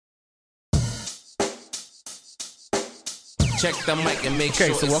Check the mic and make Okay,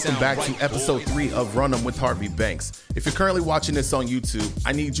 sure so it welcome sound back right, to episode 3 of Run 'Em with Harvey Banks. If you're currently watching this on YouTube,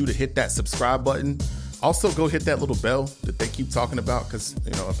 I need you to hit that subscribe button. Also, go hit that little bell that they keep talking about because,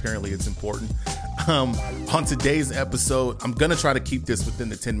 apparently it's important. On today's episode, I'm going to try to keep this within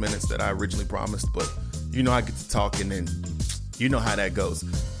the 10 minutes that I originally promised, but I get to talking and you know how that goes.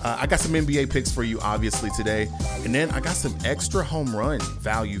 I got some NBA picks for you, obviously, today. And then I got some extra home run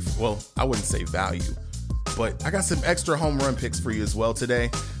value. Well, I wouldn't say value, but I got some extra home run picks for you as well today.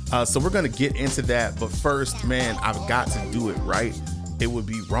 So we're going to get into that. But first, man, I've got to do it right. It would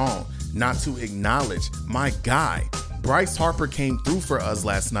be wrong not to acknowledge my guy. Bryce Harper came through for us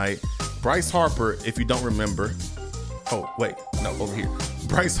last night. Bryce Harper, if you don't remember, over here.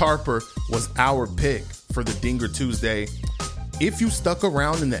 Bryce Harper was our pick for the Dinger Tuesday. If you stuck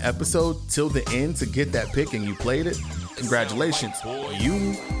around in the episode till the end to get that pick and you played it, congratulations,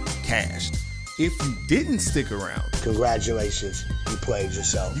 you cashed. If you didn't stick around, congratulations, you played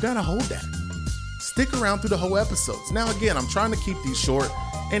yourself. You gotta hold that. Stick around through the whole episodes. Now, again, I'm trying to keep these short,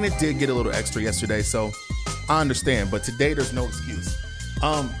 and it did get a little extra yesterday, so I understand. But today, there's no excuse.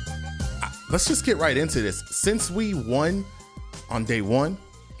 Let's just get right into this. Since we won on day 1,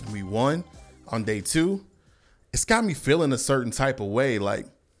 we won on day 2. It's got me feeling a certain type of way, like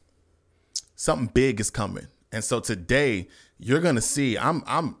something big is coming. And so today, you're gonna see I'm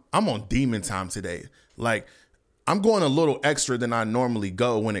on demon time today. Like, I'm going a little extra than I normally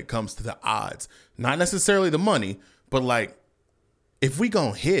go when it comes to the odds. Not necessarily the money, but like, if we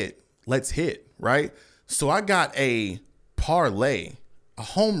gonna hit, let's hit, right? So I got a parlay, a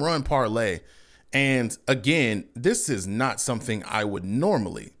home run parlay. And again, this is not something I would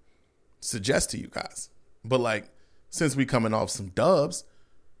normally suggest to you guys. But like, since we coming off some dubs,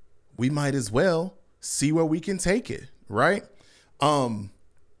 we might as well see where we can take it, right? Javi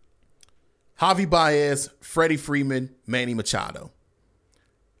Baez, Freddie Freeman, Manny Machado.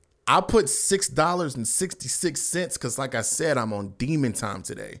 I put $6.66 because, like I said, I'm on demon time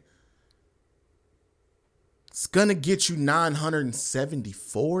today. It's gonna get you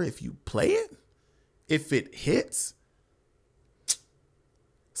 $974 if you play it. If it hits,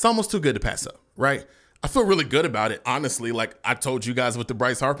 it's almost too good to pass up, right? I feel really good about it, honestly. Like I told you guys with the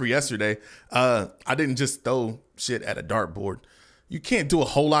Bryce Harper yesterday, I didn't just throw shit at a dartboard. You can't do a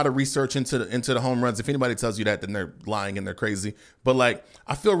whole lot of research into the home runs. If anybody tells you that, then they're lying and they're crazy. But like,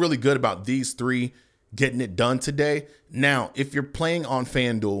 I feel really good about these 3 getting it done today. Now, if you're playing on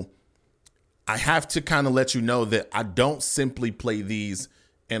FanDuel, I have to kind of let you know that I don't simply play these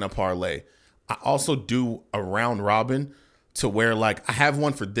in a parlay. I also do a round robin to where like I have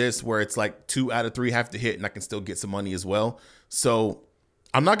one for this where it's like 2 out of 3 have to hit and I can still get some money as well. So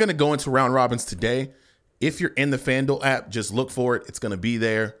I'm not going to go into round robins today. If you're in the FanDuel app, just look for it. It's going to be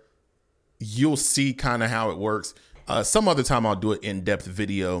there. You'll see kind of how it works. Some other time I'll do an in-depth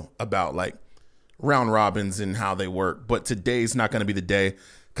video about like round robins and how they work. But today's not going to be the day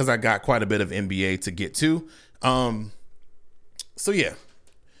because I got quite a bit of NBA to get to. So yeah,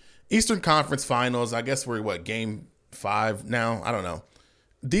 Eastern Conference Finals. I guess we're game 5 now. I don't know.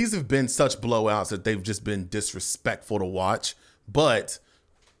 These have been such blowouts that they've just been disrespectful to watch. But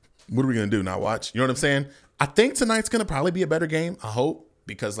what are we going to do? Not watch? You know what I'm saying? I think tonight's going to probably be a better game. I hope,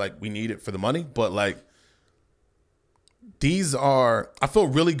 because like we need it for the money. But like, I feel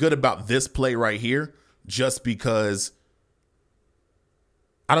really good about this play right here just because,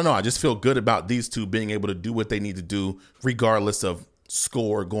 I don't know. I just feel good about these 2 being able to do what they need to do regardless of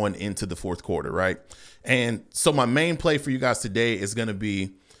score going into the 4th quarter, right? And so my main play for you guys today is going to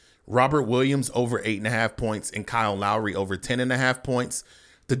be Robert Williams over 8.5 points and Kyle Lowry over 10.5 points.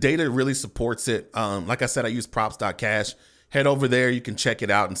 The data really supports it. Like I said, I use props.cash. Head over there. You can check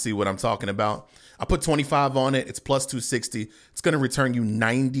it out and see what I'm talking about. I put 25 on it. It's plus 260. It's going to return you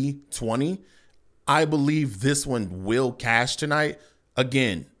 90-20. I believe this one will cash tonight.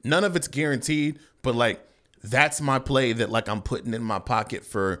 Again, none of it's guaranteed, but like, that's my play that like I'm putting in my pocket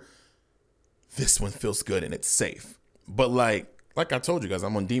for this one. Feels good and it's safe. But like I told you guys,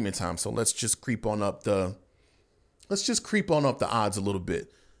 I'm on demon time. So let's just creep on up the odds a little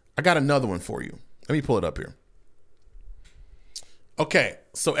bit. I got another one for you. Let me pull it up here. Okay.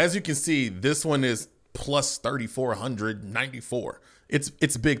 So as you can see, this one is plus 3,494.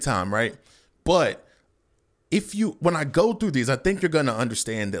 It's big time, right? But when I go through these, I think you're going to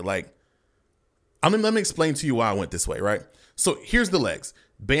understand that like, let me explain to you why I went this way, right? So here's the legs.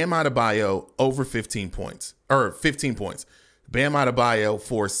 Bam Adebayo over 15 points. Bam Adebayo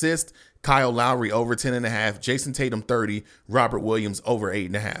 4 assists. Kyle Lowry over 10.5. Jason Tatum 30. Robert Williams over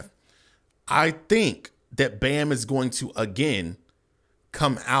 8.5. I think that Bam is going to, again,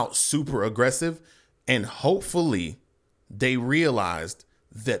 come out super aggressive and hopefully they realized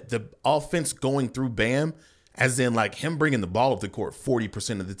that the offense going through Bam, as in like him bringing the ball up the court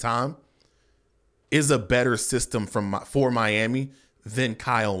 40% of the time, is a better system for Miami than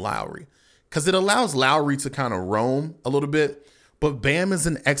Kyle Lowry. Because it allows Lowry to kind of roam a little bit, but Bam is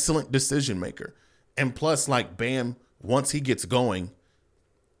an excellent decision maker. And plus, like Bam, once he gets going,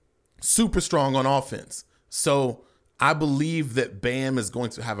 super strong on offense. So I believe that Bam is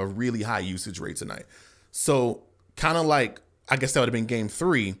going to have a really high usage rate tonight. So kind of like, I guess that would have been game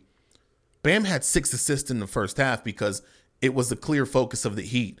 3. Bam had 6 assists in the first half because it was a clear focus of the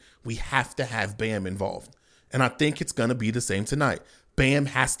Heat. We have to have Bam involved. And I think it's going to be the same tonight. Bam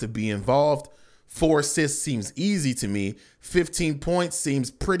has to be involved. 4 assists seems easy to me. 15 points seems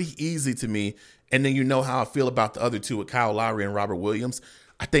pretty easy to me. And then you know how I feel about the other two with Kyle Lowry and Robert Williams.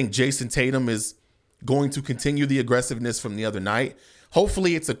 I think Jason Tatum is going to continue the aggressiveness from the other night.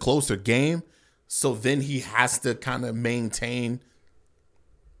 Hopefully it's a closer game. So then he has to kind of maintain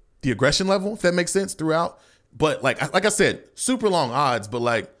the aggression level, if that makes sense, throughout. But like I said, super long odds, but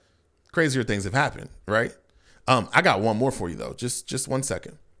like crazier things have happened, right? I got one more for you though. Just 1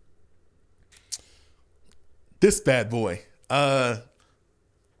 second. This bad boy. Like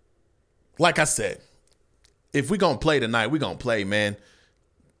I said, if we gonna play tonight, we gonna play, man.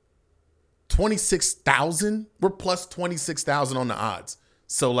 26,000. We're plus 26,000 on the odds.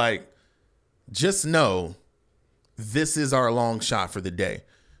 So like, just know this is our long shot for the day.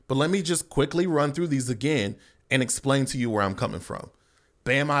 But let me just quickly run through these again and explain to you where I'm coming from.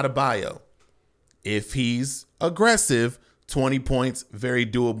 Bam Adebayo. If he's aggressive, 20 points, very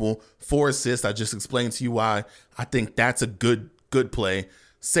doable. 4 assists. I just explained to you why I think that's a good play.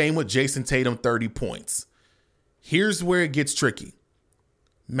 Same with Jason Tatum, 30 points. Here's where it gets tricky.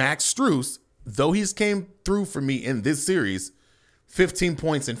 Max Strus, though he's came through for me in this series, 15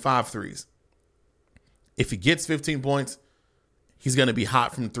 points and 5 threes. If he gets 15 points, he's going to be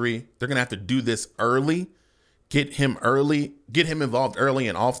hot from 3. They're going to have to do this early, get him involved early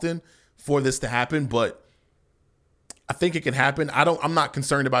and often for this to happen. But I think it can happen. I'm not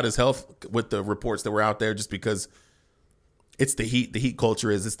concerned about his health with the reports that were out there, just because it's the Heat. The Heat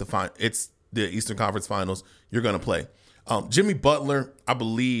culture is it's the Eastern Conference Finals. You're going to play. Jimmy Butler, I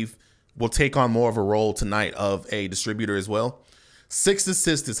believe, will take on more of a role tonight of a distributor as well. 6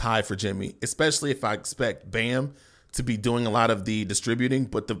 assists is high for Jimmy, especially if I expect Bam to be doing a lot of the distributing,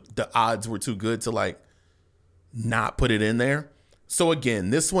 but the odds were too good to like not put it in there. So again,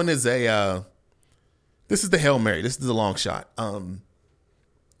 this one is this is the Hail Mary. This is the long shot. We're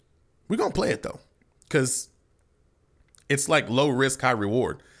going to play it though, because it's like low risk, high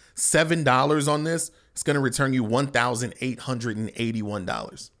reward. $7 on this, it's going to return you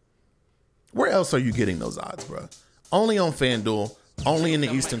 $1,881. Where else are you getting those odds, bro? Only on FanDuel, only in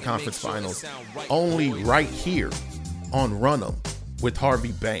the Eastern Conference Finals, only right here on Run 'Em with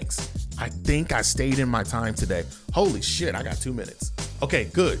Harvey Banks. I think I stayed in my time today. Holy shit, I got 2 minutes. Okay,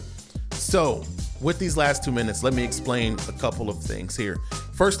 good. So with these last 2 minutes, let me explain a couple of things here.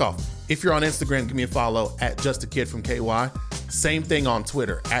 First off, if you're on Instagram, give me a follow at JustAKidFromKY. Same thing on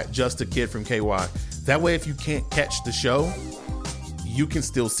Twitter at JustAKidFromKY. That way, if you can't catch the show, you can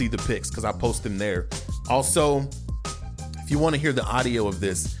still see the pics because I post them there. Also, if you want to hear the audio of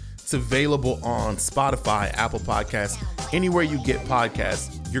this, it's available on Spotify, Apple Podcasts, anywhere you get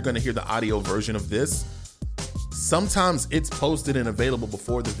podcasts, you're going to hear the audio version of this. Sometimes it's posted and available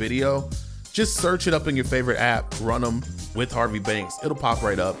before the video. Just search it up in your favorite app, Run 'Em with Harvey Banks. It'll pop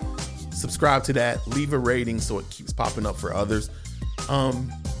right up. Subscribe to that, leave a rating so it keeps popping up for others.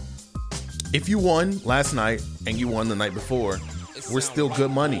 If you won last night and you won the night before, we're still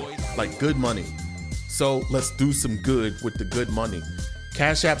good money, like good money. So let's do some good with the good money.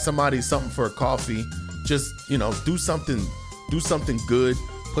 Cash app somebody something for a coffee. Just, do something good.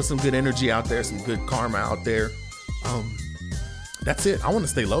 Put some good energy out there, some good karma out there. That's it. I want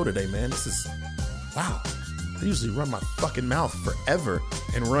to stay low today, man. Wow. I usually run my fucking mouth forever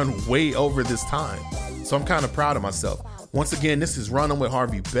and run way over this time. So I'm kind of proud of myself. Once again, this is Run 'Em with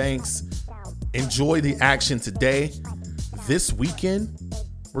Harvey Banks. Enjoy the action today. This weekend,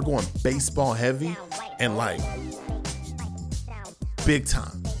 we're going baseball heavy and like big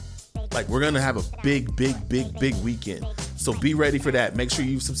time. Like we're going to have a big weekend. So be ready for that. Make sure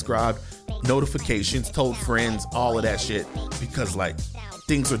you subscribe, notifications, told friends, all of that shit, because like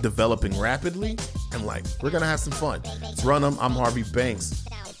things are developing rapidly and like we're going to have some fun. It's Run 'Em. I'm Harvey Banks.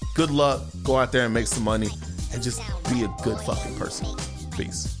 Good luck. Go out there and make some money and just be a good fucking person.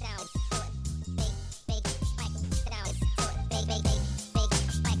 Peace.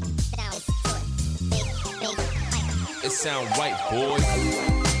 It sound right, boy.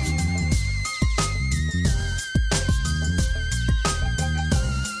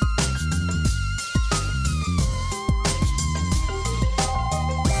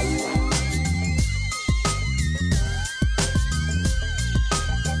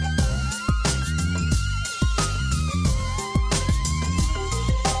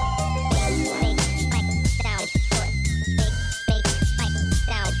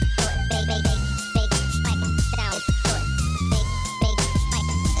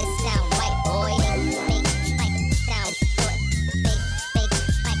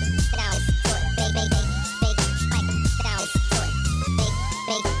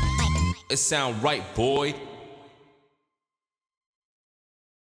 It sound right, boy.